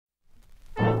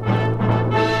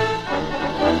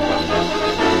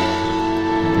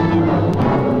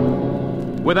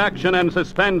With action and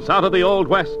suspense out of the Old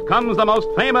West comes the most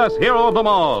famous hero of them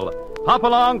all,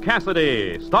 Hopalong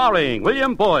Cassidy, starring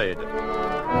William Boyd.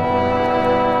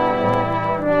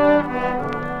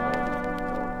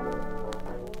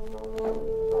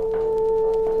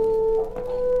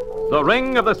 The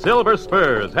ring of the silver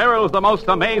spurs heralds the most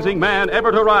amazing man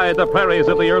ever to ride the prairies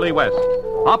of the early West,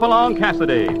 Hopalong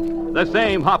Cassidy, the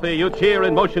same Hoppy you cheer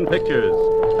in motion pictures,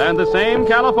 and the same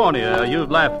California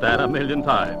you've laughed at a million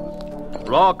times.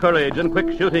 Raw courage and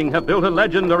quick shooting have built a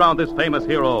legend around this famous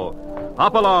hero.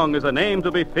 Hopalong is a name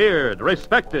to be feared,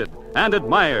 respected, and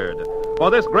admired,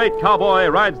 for this great cowboy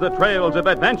rides the trails of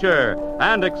adventure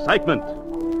and excitement.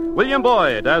 William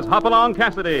Boyd as Hopalong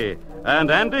Cassidy, and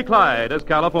Andy Clyde as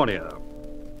California.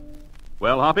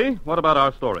 Well, Hoppy, what about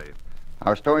our story?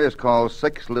 Our story is called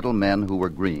Six Little Men Who Were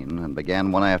Green and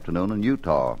began one afternoon in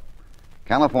Utah.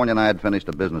 California and I had finished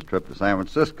a business trip to San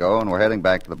Francisco and were heading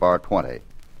back to the Bar 20.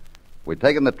 We'd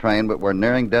taken the train, but were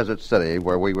nearing Desert City,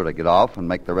 where we were to get off and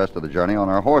make the rest of the journey on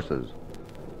our horses.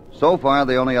 So far,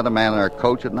 the only other man in our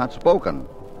coach had not spoken,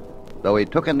 though he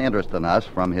took an interest in us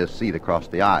from his seat across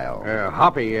the aisle.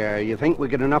 Hoppy, you think we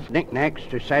get enough knickknacks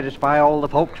to satisfy all the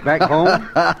folks back home?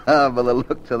 By the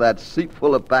looks of that seat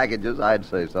full of packages, I'd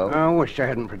say so. I wish I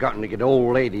hadn't forgotten to get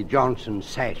old Lady Johnson's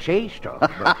sachet stuff.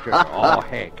 But, oh,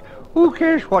 heck, who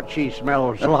cares what she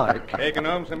smells like? Taking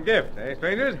home some gifts, eh,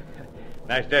 strangers?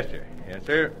 Nice gesture. Yes,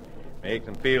 sir. Makes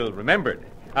them feel remembered.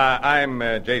 I'm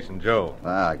Jason Joe.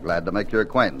 Glad to make your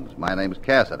acquaintance. My name's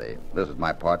Cassidy. This is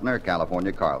my partner,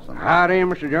 California Carlson. Howdy,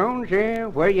 Mr. Jones. Yeah,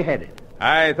 where you headed?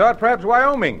 I thought perhaps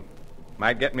Wyoming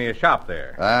might get me a shop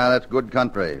there. That's good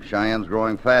country. Cheyenne's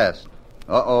growing fast.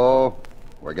 Uh-oh.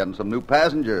 We're getting some new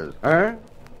passengers. Huh?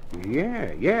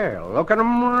 Yeah. Look at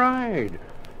 'em ride.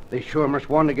 They sure must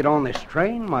want to get on this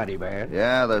train mighty bad.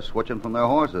 Yeah, they're switching from their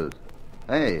horses.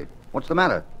 Hey, what's the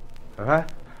matter?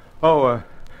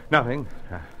 Nothing.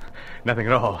 Nothing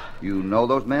at all. You know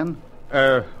those men?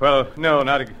 Well, no,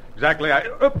 not exactly.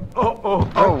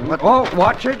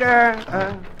 Watch it,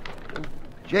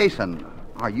 Jason,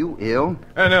 are you ill?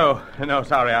 No,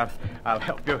 sorry. I'll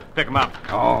help you pick them up.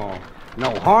 Oh, no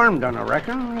harm done, I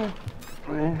reckon.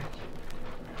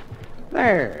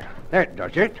 There, that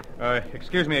does it.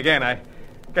 Excuse me again. I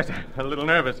guess I'm a little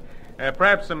nervous.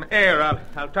 Perhaps some air.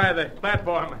 I'll try the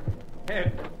platform.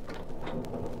 Head.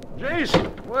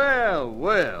 Jason,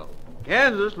 well.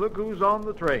 Kansas, look who's on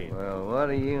the train. Well, what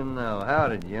do you know?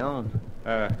 Howdy, Jones.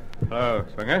 Hello,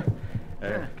 Swinger.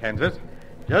 Kansas.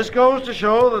 Just goes to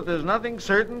show that there's nothing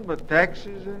certain but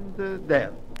taxes and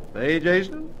death. Hey,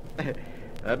 Jason?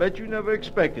 I bet you never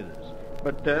expected this.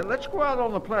 But let's go out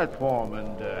on the platform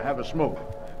and have a smoke.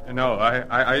 No,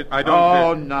 I don't...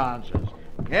 Oh, nonsense.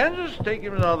 Kansas, take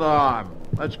him another arm.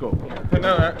 Let's go.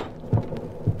 No,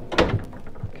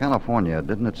 California,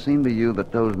 didn't it seem to you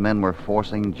that those men were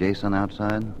forcing Jason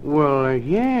outside? Well,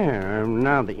 yeah.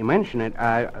 Now that you mention it,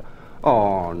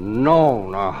 Oh,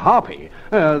 no, Hoppy.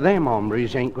 Them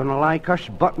hombres ain't gonna like us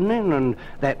butting in, and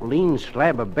that lean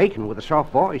slab of bacon with a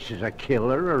soft voice is a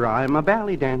killer, or I'm a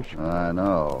belly dancer. I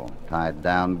know. Tied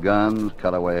down guns,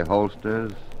 cutaway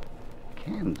holsters.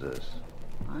 Kansas.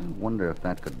 I wonder if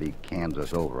that could be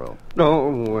Kansas overall.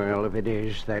 Oh, well, if it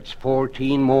is, that's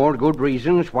 14 more good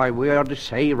reasons why we ought to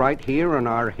stay right here in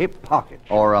our hip pockets.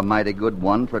 Or a mighty good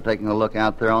one for taking a look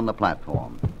out there on the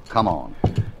platform. Come on.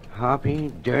 Hoppy,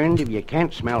 darned if you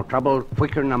can't smell trouble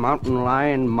quicker than a mountain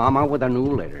lion mama with a new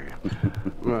litter.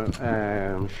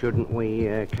 Shouldn't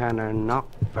we kind of knock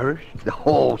first?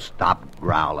 Oh, stop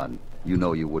growling. You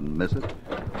know you wouldn't miss it.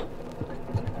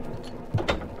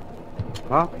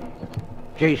 Hoppy,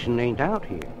 Jason ain't out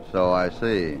here. So I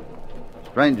see.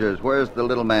 Strangers, where's the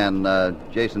little man,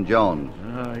 Jason Jones?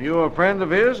 You a friend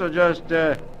of his or just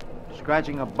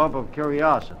scratching a bump of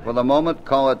curiosity? For the moment,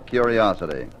 call it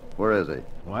curiosity. Where is he?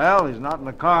 Well, he's not in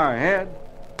the car ahead.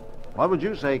 What would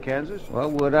you say, Kansas?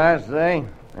 What would I say?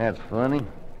 That's funny.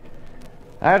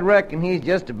 I'd reckon he's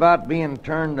just about being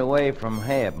turned away from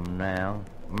heaven now.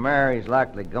 Mary's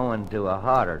likely going to a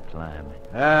hotter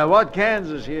climate. What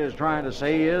Kansas here is trying to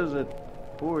say is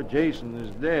that poor Jason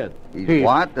is dead. He's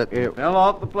what? He fell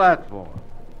off the platform.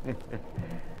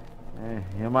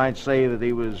 You might say that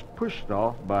he was pushed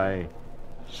off by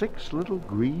 6 little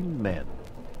green men.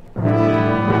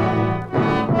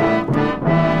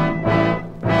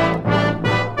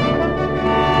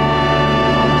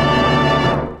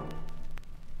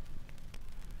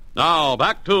 Now,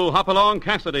 back to Hopalong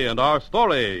Cassidy and our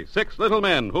story, 6 Little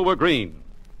Men Who Were Green.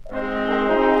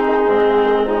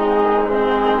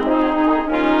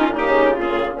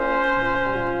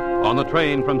 On the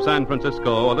train from San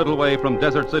Francisco, a little way from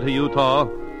Desert City, Utah,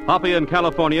 Hoppy in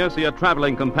California see a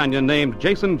traveling companion named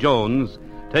Jason Jones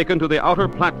taken to the outer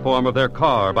platform of their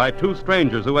car by two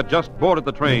strangers who had just boarded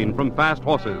the train from Fast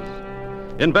Horses.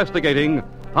 Investigating,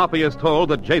 Hoppy is told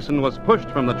that Jason was pushed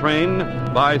from the train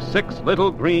by 6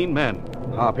 little green men.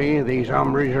 Hoppy, these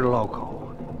hombres are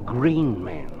loco. Green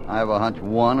men. I have a hunch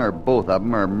one or both of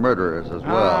them are murderers as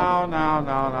well.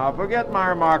 No. Forget my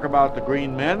remark about the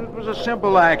green men. It was a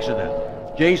simple accident.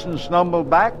 Jason stumbled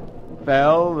back,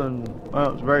 fell, and,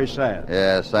 well, it was very sad.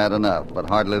 Yeah, sad enough, but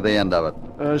hardly the end of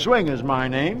it. Swinger's my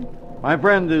name. My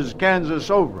friend is Kansas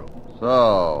Overall.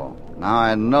 So, now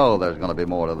I know there's going to be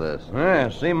more to this.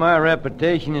 Well, see, my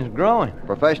reputation is growing.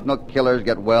 Professional killers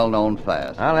get well known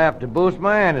fast. I'll have to boost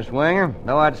my ante, Swinger.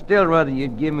 Though I'd still rather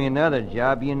you'd give me another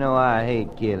job. You know I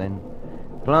hate killing.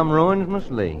 Plum ruins my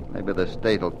sleep. Maybe the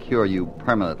state will cure you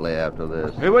permanently after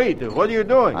this. Hey, wait. What are you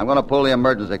doing? I'm going to pull the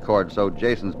emergency cord so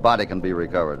Jason's body can be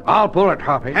recovered. I'll pull it,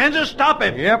 Hoppy. Kansas, stop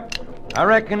it! Yep. I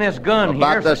reckon this gun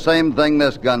About here... the same thing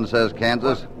this gun says,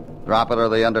 Kansas. Drop it or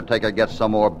the Undertaker gets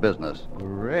some more business.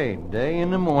 Great day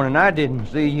in the morning. I didn't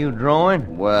see you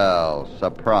drawing. Well,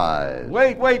 surprise.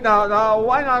 Wait, now,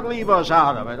 why not leave us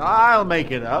out of it? I'll make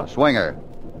it up. Swinger,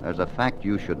 there's a fact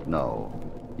you should know.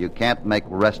 You can't make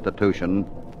restitution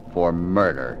for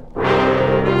murder.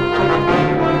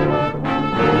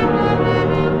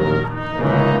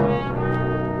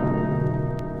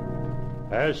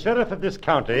 As sheriff of this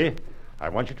county, I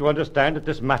want you to understand that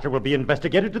this matter will be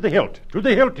investigated to the hilt. To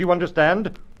the hilt, you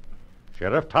understand?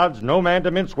 Sheriff Todd's no man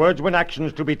to mince words when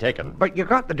action's to be taken. But you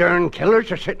got the darn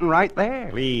killers are sitting right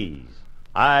there. Please.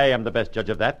 I am the best judge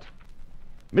of that.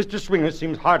 Mr. Swinger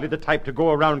seems hardly the type to go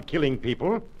around killing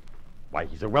people. Why,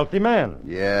 he's a wealthy man.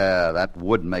 Yeah, that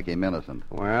would make him innocent.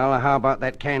 Well, how about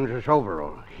that Kansas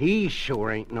Overall? He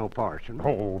sure ain't no parson.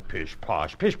 Oh,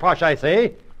 pish-posh, I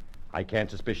say. I can't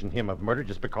suspicion him of murder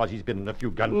just because he's been in a few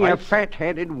gunfights. You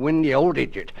fat-headed, windy old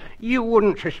idiot. You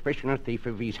wouldn't suspicion a thief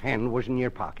if his hand was in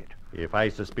your pocket. If I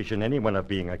suspicion anyone of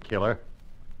being a killer,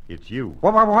 it's you.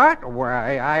 What?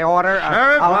 Why, I order...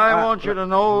 Sheriff, I want you to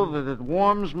know that it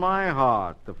warms my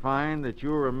heart to find that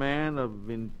you're a man of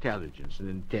intelligence and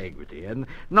integrity, and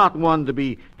not one to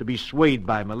be swayed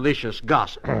by malicious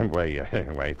gossip.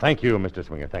 Wait. Thank you, Mr.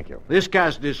 Swinger, thank you. This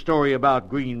Cassidy's story about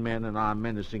green men and our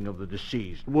menacing of the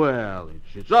deceased, well,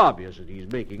 it's obvious that he's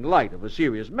making light of a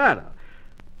serious matter.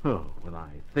 Oh, when I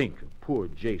think of poor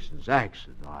Jason's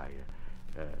accident,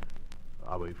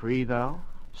 are we free now?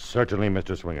 Certainly,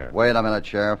 Mr. Swinger. Wait a minute,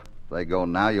 Sheriff. If they go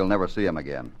now, you'll never see him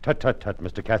again. Tut,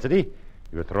 Mr. Cassidy.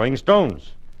 You're throwing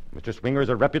stones. Mr. Swinger is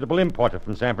a reputable importer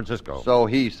from San Francisco. So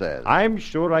he says. I'm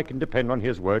sure I can depend on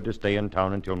his word to stay in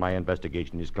town until my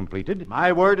investigation is completed.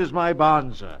 My word is my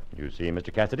bond, sir. You see,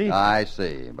 Mr. Cassidy? I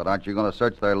see. But aren't you going to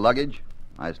search their luggage?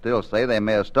 I still say they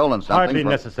may have stolen something. Hardly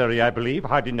necessary, I believe.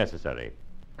 Hardly necessary.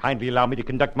 Kindly allow me to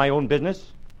conduct my own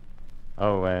business.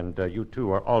 Oh, and you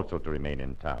two are also to remain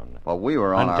in town. Well, we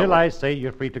were on Until our... I say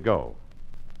you're free to go.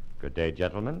 Good day,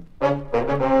 gentlemen.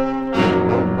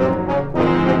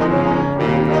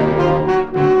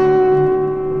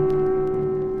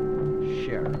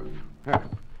 Sheriff,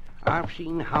 I've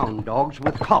seen hound dogs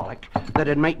with colic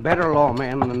that'd make better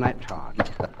lawmen than that Todd.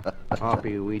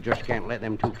 Hoppy, we just can't let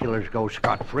them two killers go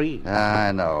scot-free.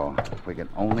 I know. If we could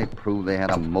only prove they had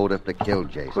a motive to kill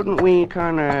Jason. Couldn't we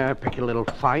kind of pick a little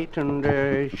fight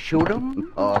and shoot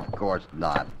them? Oh, of course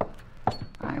not.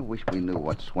 I wish we knew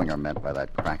what Swinger meant by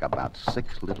that crack about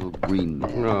 6 little green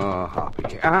men. Oh,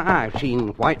 Hoppy, I've seen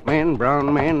white men,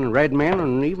 brown men, red men,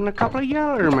 and even a couple of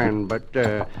yeller men, but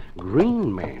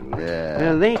green men.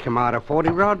 Yeah. They come out of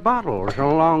 40-rod bottles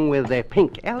along with their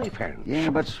pink elephants.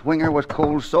 Yeah, but Swinger was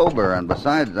cold sober, and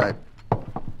besides,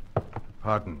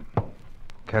 Pardon.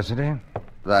 Cassidy?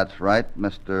 That's right,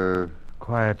 Mr...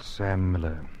 Quiet Sam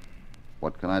Miller.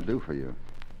 What can I do for you?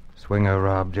 Swinger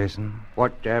robbed Jason?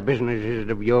 What business is it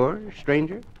of yours,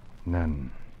 stranger? None.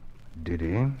 Did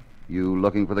he? You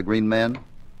looking for the green men?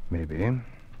 Maybe.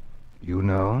 You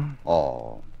know?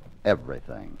 All.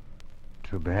 Everything.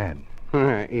 Too bad.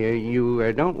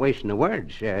 You don't waste no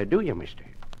words, do you, mister?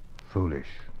 Foolish.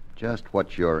 Just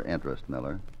what's your interest,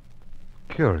 Miller?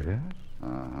 Curious.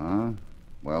 Uh-huh.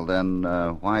 Well, then,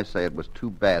 why say it was too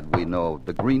bad we know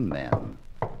the green men?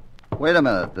 Wait a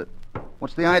minute.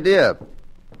 What's the idea?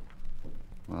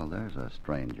 Well, there's a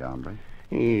strange hombre.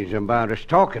 He's about as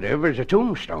talkative as a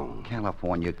tombstone.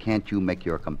 California, can't you make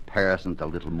your comparisons a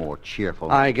little more cheerful?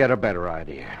 I get a better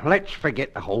idea. Let's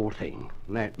forget the whole thing.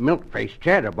 That milk-faced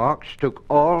chatterbox took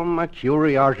all my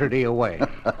curiosity away.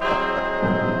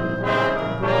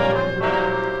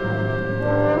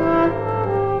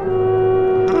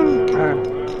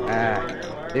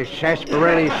 This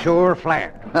sarsaparilli's sure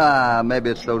flat. Ah, maybe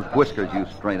it's those whiskers you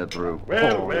strain it through.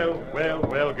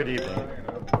 Well, good evening.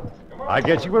 I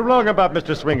guess you were wrong about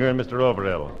Mr. Swinger and Mr.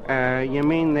 Overell. You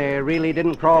mean they really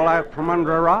didn't crawl out from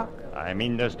under a rock? I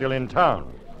mean, they're still in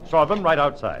town. Saw them right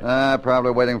outside.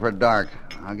 Probably waiting for dark.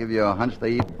 I'll give you a hunch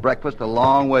they eat breakfast a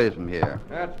long ways from here.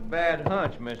 That's a bad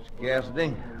hunch, Mr.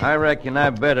 Cassidy. I reckon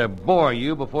I better bore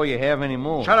you before you have any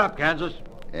more. Shut up, Kansas.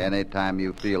 Anytime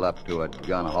you feel up to it,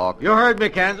 gun hawk. You heard me,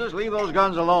 Kansas. Leave those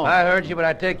guns alone. I heard you, but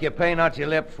I take your pain out your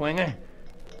lip, Swinger.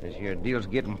 This here deal's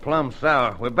getting plumb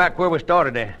sour. We're back where we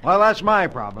started at. Well, that's my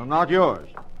problem, not yours.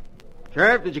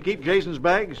 Sheriff, did you keep Jason's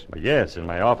bags? Well, yes, in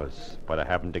my office, but I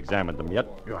haven't examined them yet.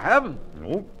 You haven't?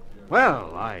 No.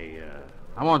 Well,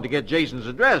 I wanted to get Jason's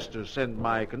address to send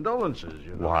my condolences,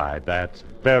 you know. Why, that's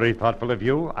very thoughtful of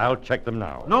you. I'll check them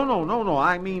now. No.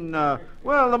 I mean,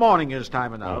 well, the morning is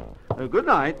time enough. Good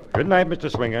night. Good night, Mr.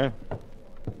 Swinger.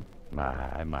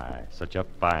 My, such a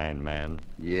fine man.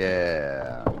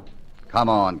 Yeah. Come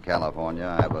on, California.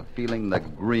 I have a feeling the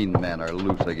green men are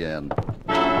loose again.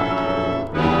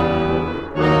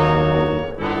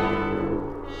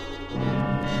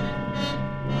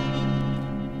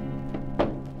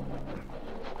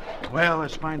 Well,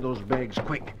 let's find those bags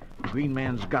quick. The green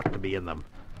man's got to be in them.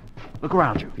 Look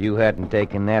around you. If you hadn't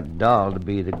taken that doll to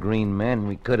be the green man,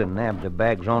 we could have nabbed the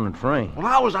bags on the train. Well,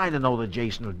 how was I to know that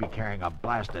Jason would be carrying a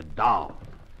blasted doll?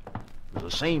 It was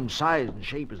the same size and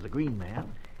shape as the green man,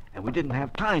 and we didn't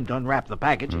have time to unwrap the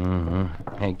package.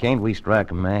 Mm-hmm. Hey, can't we strike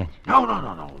a match?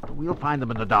 No. We'll find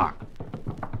them in the dark.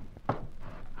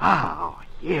 Oh,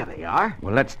 here they are.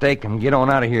 Well, let's take them. Get on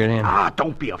out of here, then.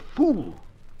 Don't be a fool.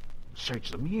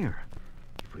 Search them here.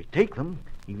 If we take them,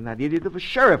 even that idiot of a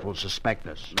sheriff will suspect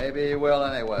us. Maybe he will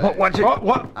anyway. What's it?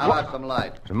 What? How about some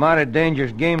light? It's a mighty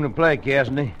dangerous game to play,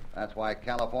 Cassidy. That's why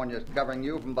California's covering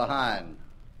you from behind.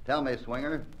 Tell me,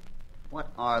 Swinger, what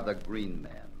are the green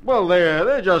men? Well,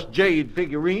 they're just jade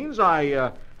figurines.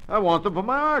 I want them for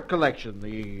my art collection.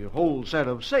 The whole set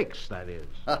of 6, that is.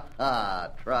 Ha!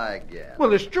 Try again.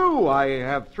 Well, it's true. I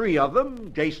have 3 of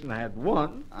them. Jason had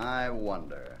 1. I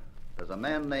wonder. Does a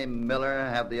man named Miller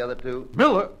have the other 2?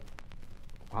 Miller?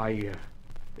 I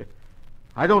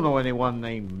don't know anyone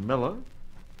named Miller.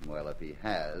 Well, if he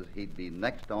has, he'd be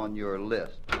next on your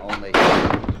list. Only...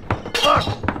 Look!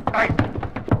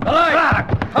 The light!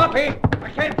 Hoppy! I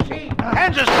can't see!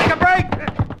 Kansas, take a break!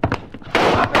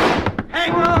 Hoppy!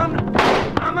 Hang on!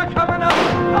 I'm a-coming up!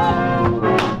 Oh!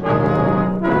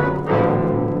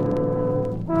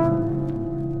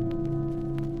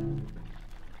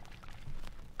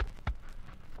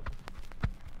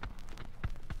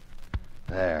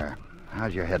 There.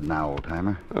 How's your head now,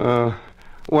 old-timer?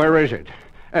 Where is it?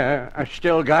 I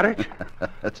still got it?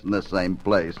 It's in the same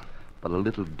place, but a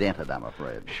little dented, I'm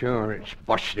afraid. Sure, it's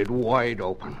busted wide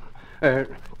open.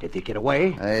 Did they get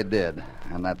away? They did.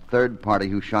 And that third party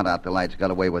who shot out the lights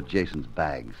got away with Jason's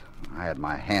bags. I had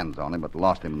my hands on him, but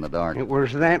lost him in the dark. It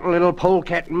was that little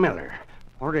polecat Miller.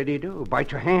 What did he do?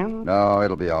 Bite your hand? No,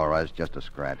 it'll be all right. It's just a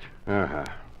scratch. Uh-huh.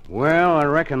 Well, I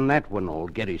reckon that one will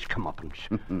get his comeuppance.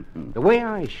 The way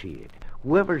I see it,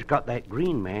 whoever's got that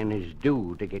green man is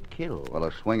due to get killed. Well,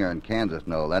 if Swinger and Kansas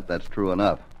know that, that's true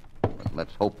enough. But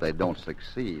let's hope they don't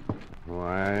succeed.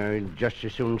 Why, I'd just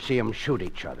as soon see 'em shoot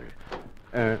each other.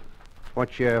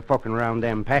 What you fucking around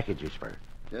them packages for?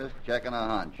 Just checking a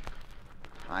hunch.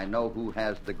 I know who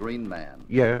has the green man.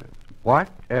 Yeah. What?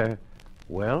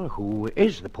 Well, who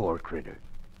is the poor critter?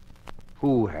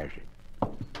 Who has it?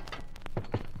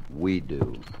 We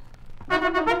do.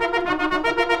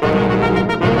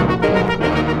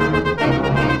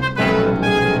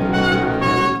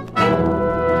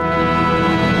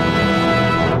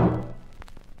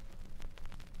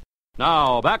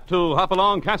 Now, back to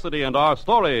Hopalong Cassidy and our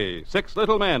story, 6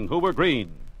 Little Men Who Were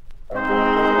Green.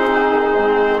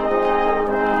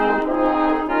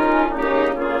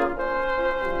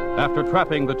 After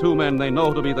trapping the 2 men they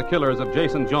know to be the killers of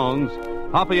Jason Jones,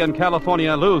 Hoppy and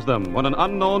California lose them when an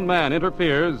unknown man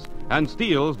interferes and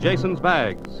steals Jason's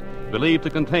bags, believed to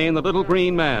contain the little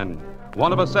green man,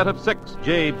 one of a set of 6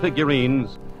 jade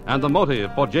figurines, and the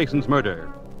motive for Jason's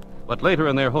murder. But later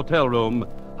in their hotel room,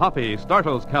 Hoppy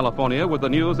startles California with the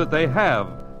news that they have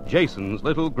Jason's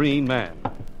little green man.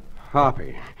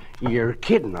 Hoppy, you're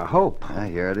kidding, I hope.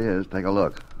 Here it is. Take a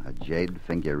look. A jade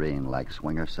figurine, like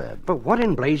Swinger said. But what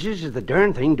in blazes is the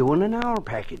darn thing doing in our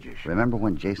packages? Remember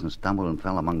when Jason stumbled and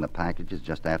fell among the packages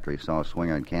just after he saw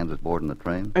Swinger and Kansas boarding the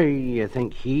train? You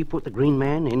think he put the green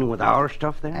man in with our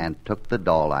stuff then? And took the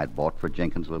doll I'd bought for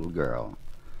Jenkins' little girl.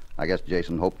 I guess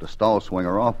Jason hoped to stall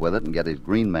Swinger off with it and get his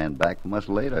green man back from us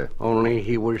later. Only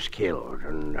he was killed,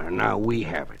 and now we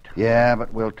have it. Yeah,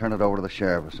 but we'll turn it over to the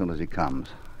sheriff as soon as he comes.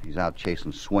 He's out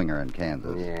chasing Swinger in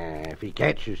Kansas. Yeah, if he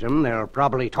catches him, they'll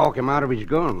probably talk him out of his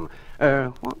gun.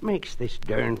 What makes this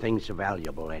darn thing so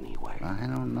valuable anyway? I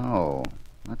don't know.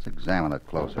 Let's examine it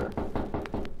closer.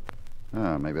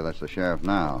 Oh, maybe that's the sheriff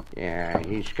now. Yeah,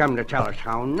 he's come to tell us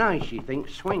how nice he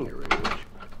thinks Swinger is.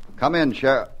 Come in,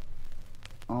 Sheriff.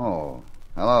 Oh,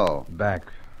 hello. Back.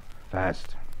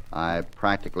 Fast. I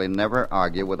practically never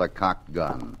argue with a cocked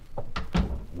gun.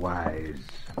 Wise.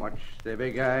 What's the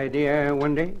big idea,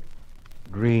 Wendy?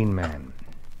 Green man.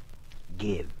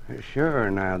 Give. Sure,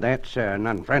 now that's an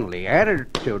unfriendly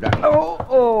attitude.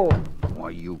 Oh!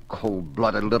 Why, you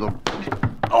cold-blooded little...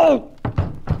 Oh!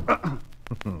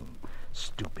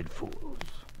 Stupid fools.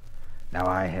 Now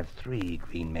I have 3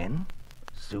 green men.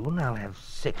 Soon I'll have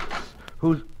 6.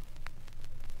 Who's...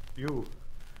 You.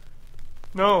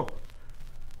 No.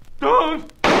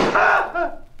 Don't!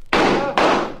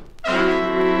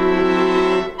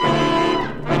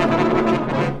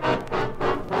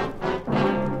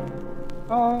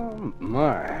 Oh,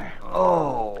 my.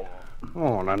 Oh,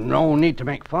 no need to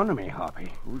make fun of me,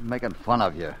 Hoppy. Who's making fun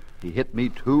of you? He hit me,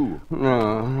 too.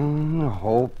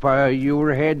 Hope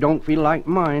your head don't feel like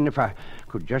mine if I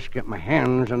could just get my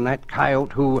hands on that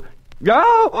coyote who...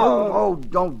 Oh,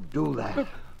 don't do that.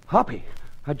 Hoppy,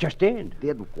 I just did.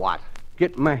 Did what?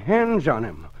 Get my hands on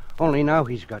him. Only now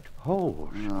he's got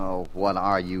holes. Oh, what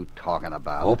are you talking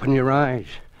about? Open your eyes.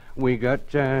 We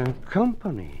got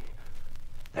company.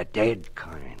 The dead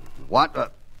kind.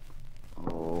 What?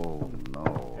 Oh,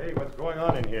 no. Hey, what's going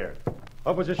on in here?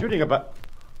 What was the shooting about?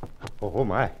 Oh,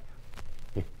 my.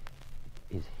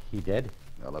 Is he dead?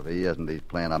 Well, if he isn't, he's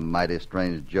playing a mighty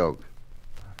strange joke.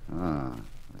 The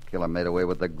killer made away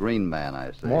with the green man,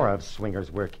 I say. More of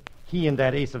Swinger's work. He and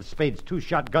that ace of spades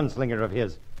 2-shot gunslinger of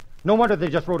his. No wonder they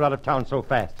just rode out of town so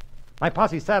fast. My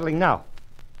posse's saddling now.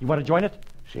 You want to join it?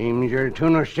 Seems you're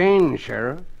too ashamed,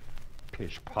 Sheriff.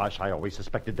 Pish-posh, I always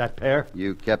suspected that pair.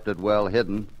 You kept it well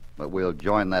hidden, but we'll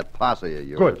join that posse of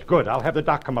yours. Good. I'll have the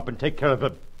doc come up and take care of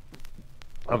him.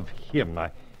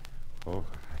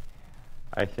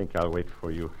 I think I'll wait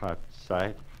for you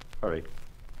outside. Hurry.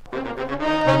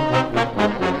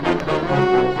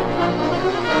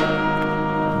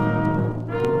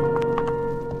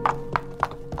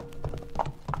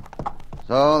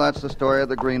 So that's the story of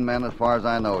the green men as far as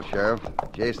I know, Sheriff.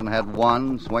 Jason had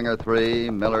 1, Swinger 3,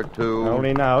 Miller 2.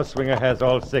 Only now Swinger has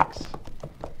all 6.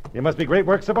 They must be great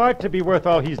works of art to be worth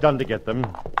all he's done to get them.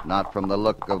 Not from the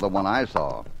look of the one I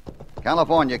saw.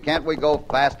 California, can't we go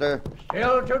faster?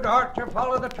 Still too dark to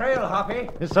follow the trail, Hoppy.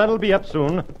 The sun'll be up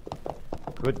soon.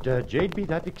 Could jade be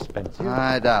that expensive?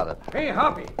 I doubt it. Hey,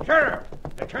 Hoppy, Sheriff,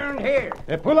 they turned here.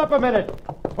 Pull up a minute.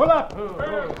 Pull up.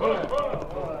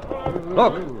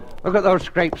 Look at those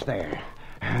scrapes there.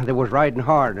 They was riding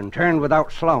hard and turned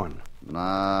without slowing.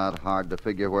 Not hard to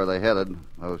figure where they headed.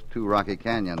 Those 2 rocky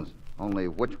canyons. Only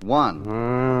which one?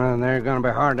 They're going to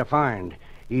be hard to find.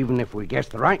 Even if we guess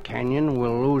the right canyon,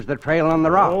 we'll lose the trail on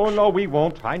the rocks. Oh, no, we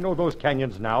won't. I know those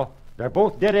canyons now. They're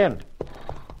both dead end.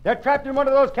 They're trapped in one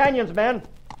of those canyons, man.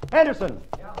 Henderson,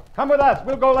 come with us.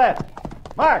 We'll go left.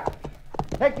 Mark,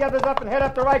 take the others up and head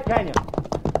up the right canyon.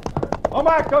 Oh,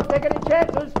 Mark, don't take any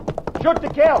chances. Shoot to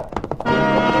kill.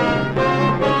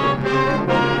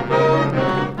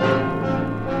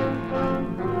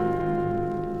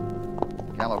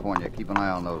 California, keep an eye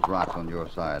on those rocks on your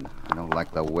side. I don't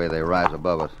like the way they rise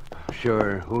above us.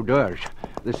 Sure, who does?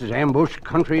 This is ambushed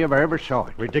country if I ever saw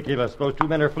it. Ridiculous. Those 2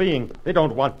 men are fleeing. They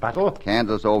don't want battle.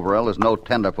 Kansas Overall is no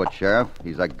tenderfoot, Sheriff.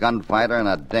 He's a gunfighter and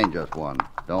a dangerous one.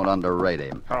 Don't underrate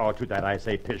him. Oh, to that I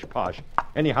say pish-posh.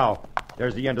 Anyhow,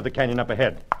 there's the end of the canyon up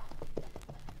ahead.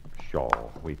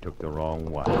 Sure, we took the wrong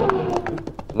one.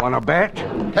 Want to bet?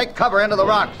 Take cover into the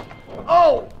rocks.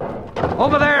 Oh!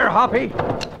 Over there, Hoppy.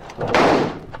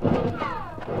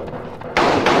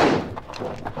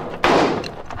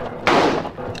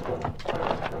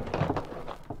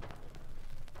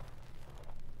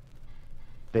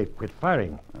 They've quit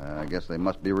firing. I guess they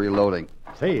must be reloading.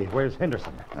 Say, where's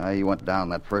Henderson? He went down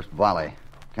that first volley.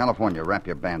 California, wrap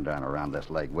your bandana around this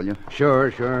leg, will you?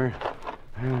 Sure.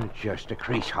 Just a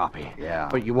crease, Hoppy. Yeah.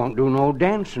 But you won't do no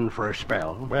dancing for a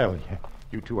spell. Well,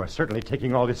 you 2 are certainly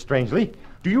taking all this strangely.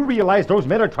 Do you realize those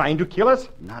men are trying to kill us?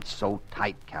 Not so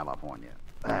tight, California.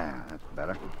 That's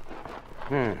better.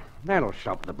 That'll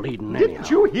stop the bleeding anyhow.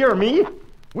 Didn't you hear me?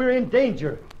 We're in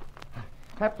danger.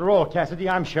 After all, Cassidy,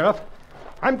 I'm sheriff.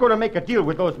 I'm going to make a deal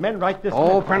with those men right this minute.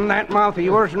 Open that mouth of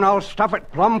yours and I'll stuff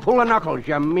it plumb full of knuckles,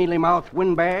 you mealy-mouthed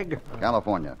windbag.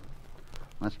 California,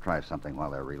 Let's try something while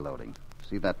they're reloading.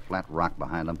 See that flat rock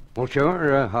behind them? Well,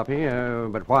 sure, Hoppy,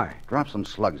 but why? Drop some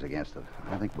slugs against it.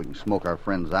 I think we can smoke our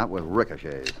friends out with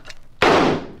ricochets.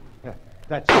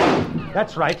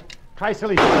 That's right. Try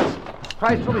silly stunts.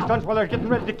 Try silly stunts while they're getting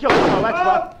ready to kill us. Well,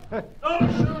 that's what.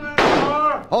 Don't shoot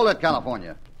anymore! Hold it,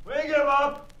 California. We give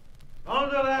up! Don't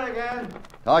do that again!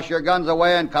 Toss your guns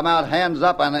away and come out hands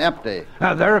up and empty.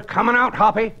 They're coming out,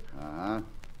 Hoppy. Uh-huh.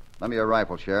 Lend me your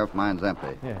rifle, Sheriff. Mine's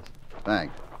empty. Yes.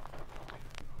 Thanks.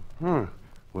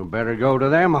 We better go to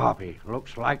them, Hoppy.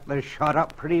 Looks like they're shot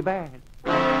up pretty bad.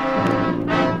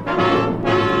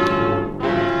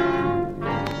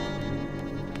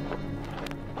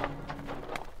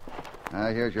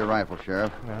 Here's your rifle,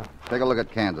 Sheriff. Yeah. Take a look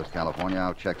at Kansas, California.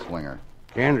 I'll check Swinger.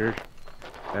 Kansas?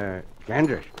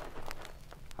 Kansas.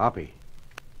 Hoppy.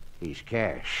 He's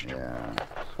cashed. Yeah.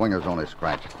 Swinger's only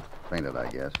scratched. Fainted, I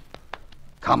guess.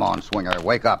 Come on, Swinger.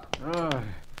 Wake up.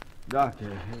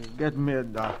 Doctor, get me a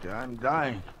doctor. I'm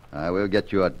dying. We'll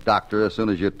get you a doctor as soon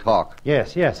as you talk.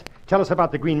 Yes. Tell us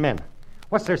about the Green Men.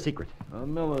 What's their secret?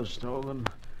 Miller stole them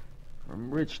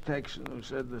from rich Texan who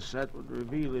said the set would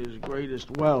reveal his greatest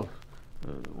wealth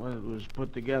when it was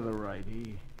put together right.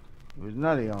 He was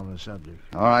nutty on the subject.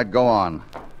 All right, go on.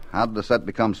 How did the set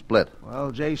become split?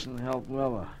 Well, Jason helped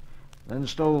Miller, then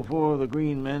stole 4 of the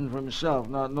Green Men for himself,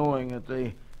 not knowing that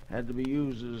they had to be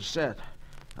used as a set.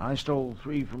 I stole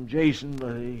 3 from Jason,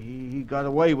 but he got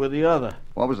away with the other.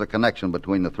 What was the connection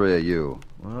between the 3 of you?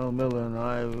 Well, Miller and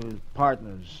I were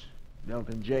partners, dealt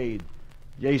in jade.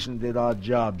 Jason did odd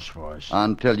jobs for us.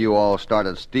 Until you all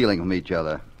started stealing from each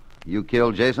other. You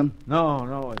killed Jason?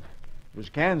 No, it was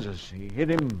Kansas. He hit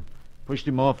him, pushed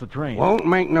him off the train. Won't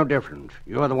make no difference.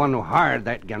 You're the one who hired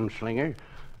that gunslinger.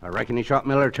 I reckon he shot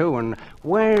Miller, too. And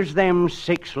where's them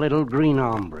 6 little green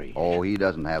hombres? Oh, he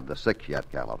doesn't have the 6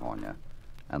 yet, California.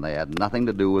 And they had nothing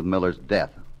to do with Miller's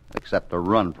death, except to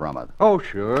run from it. Oh,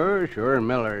 sure.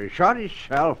 Miller shot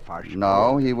himself, I suppose.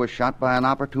 No, he was shot by an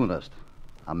opportunist.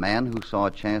 A man who saw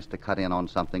a chance to cut in on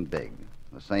something big.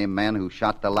 The same man who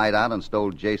shot the light out and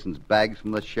stole Jason's bags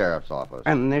from the sheriff's office.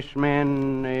 And this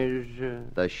man is...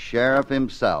 The sheriff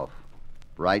himself.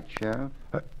 Right, Sheriff?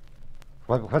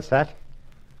 What's that?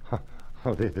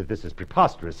 Oh, this is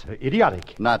preposterous.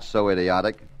 Idiotic. Not so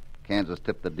idiotic. Kansas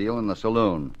tipped the deal in the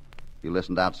saloon. You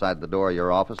listened outside the door of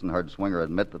your office and heard Swinger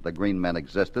admit that the Green Men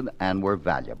existed and were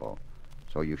valuable.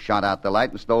 So you shot out the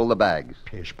light and stole the bags.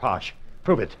 Pish posh.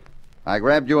 Prove it. I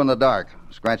grabbed you in the dark,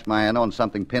 scratched my hand on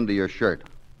something pinned to your shirt.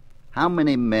 How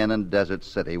many men in Desert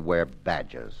City wear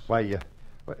badges? Why,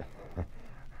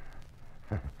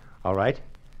 all right.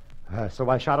 So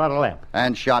I shot out a lamp.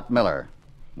 And shot Miller.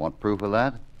 Want proof of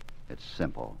that? It's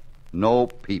simple. No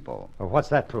people. Well, what's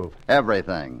that proof?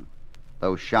 Everything.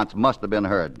 Those shots must have been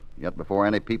heard. Yet before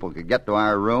any people could get to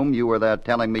our room, you were there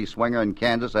telling me Swinger and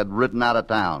Kansas had ridden out of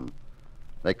town.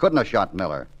 They couldn't have shot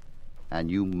Miller.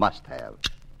 And you must have.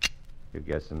 You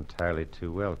guess entirely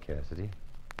too well, Cassidy.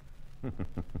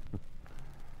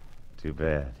 Too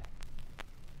bad.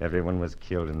 Everyone was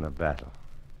killed in the battle.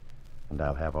 And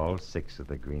I'll have all 6 of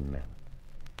the Green Men.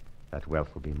 That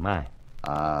wealth will be mine.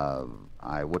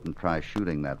 I wouldn't try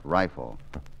shooting that rifle.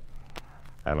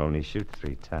 I'll only shoot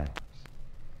 3 times.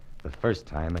 The first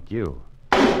time at you.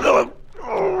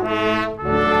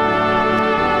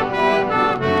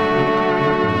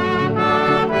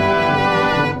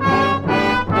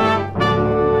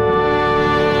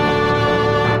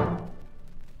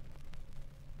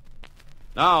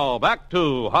 Now, back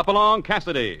to Hopalong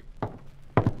Cassidy.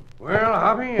 Well,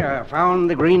 Hoppy, I found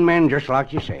the Green Men just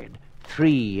like you said.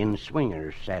 3 in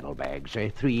Swinger's saddlebags,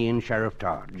 3 in Sheriff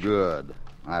Todd's. Good.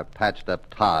 I've patched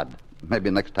up Todd. Maybe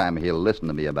next time he'll listen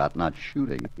to me about not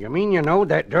shooting. You mean you know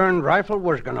that darned rifle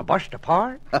was going to bust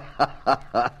apart?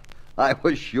 I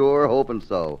was sure hoping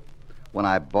so. When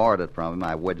I borrowed it from him,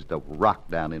 I wedged a rock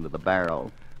down into the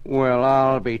barrel. Well,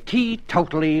 I'll be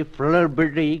teetotally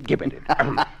flibberty-gibbeted.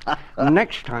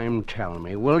 Next time, tell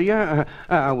me, will you?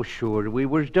 I was sure we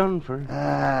was done for.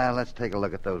 Let's take a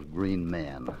look at those Green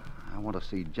Men. I want to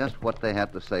see just what they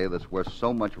have to say that's worth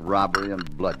so much robbery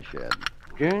and bloodshed.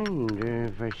 And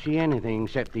if I see anything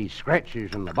except these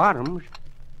scratches on the bottoms,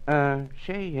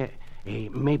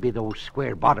 maybe those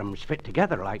square bottoms fit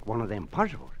together like one of them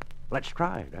puzzles. Let's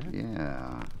try it, huh?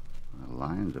 Yeah. The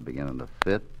lines are beginning to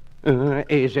fit.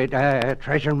 Is it a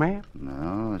treasure map?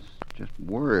 No, it's just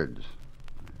words.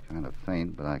 I'm kind of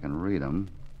faint, but I can read them.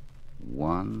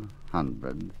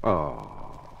 100. Oh.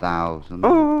 1,000.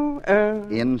 Oh,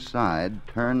 Inside,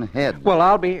 turn head. Well,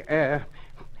 I'll be,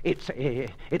 it's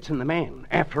in the man,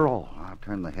 after all. I'll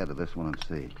turn the head of this one and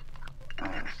see.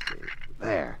 Let's see.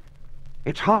 There.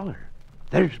 It's holler.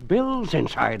 There's bills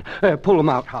inside. Pull them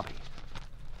out, Hoppy.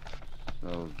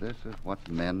 So this is what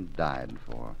men died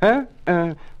for. Huh?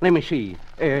 Let me see.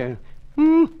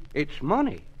 It's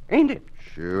money, ain't it?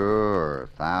 Sure,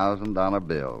 $1,000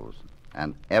 bills.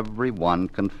 And every one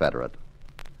Confederate.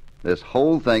 This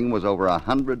whole thing was over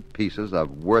 100 pieces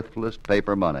of worthless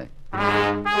paper money.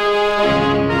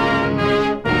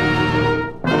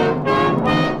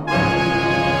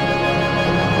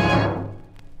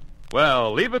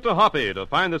 Well, leave it to Hoppy to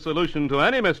find the solution to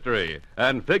any mystery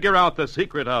and figure out the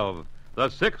secret of the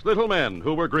 6 little men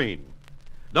who were green.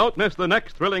 Don't miss the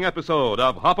next thrilling episode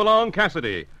of Hopalong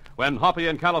Cassidy, when Hoppy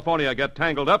and California get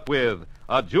tangled up with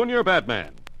a junior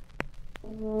badman.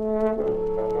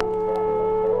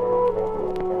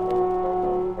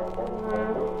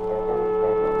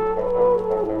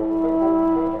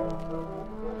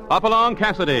 Hopalong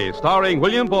Cassidy, starring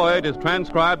William Boyd, is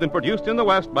transcribed and produced in the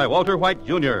West by Walter White,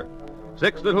 Jr.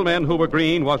 6 Little Men Who Were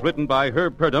Green was written by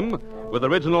Herb Purdom, with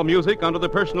original music under the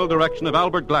personal direction of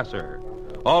Albert Glasser.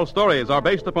 All stories are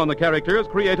based upon the characters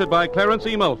created by Clarence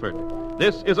E. Mulford.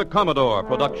 This is a Commodore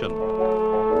production.